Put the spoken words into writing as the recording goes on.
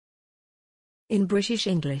In British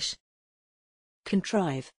English.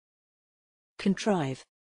 Contrive. Contrive.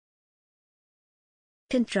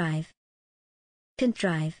 Contrive.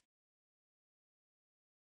 Contrive.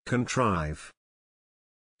 Contrive.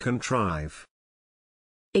 Contrive.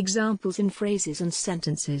 Examples in phrases and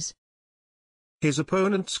sentences. His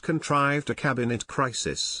opponents contrived a cabinet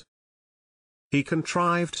crisis. He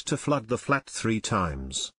contrived to flood the flat 3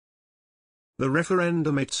 times. The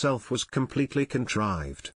referendum itself was completely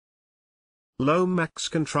contrived. Lomax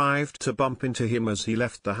contrived to bump into him as he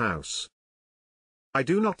left the house. I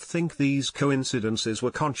do not think these coincidences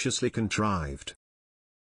were consciously contrived.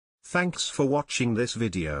 Thanks for watching this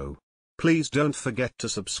video. Please don't forget to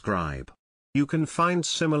subscribe. You can find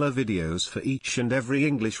similar videos for each and every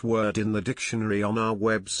English word in the dictionary on our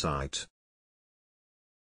website.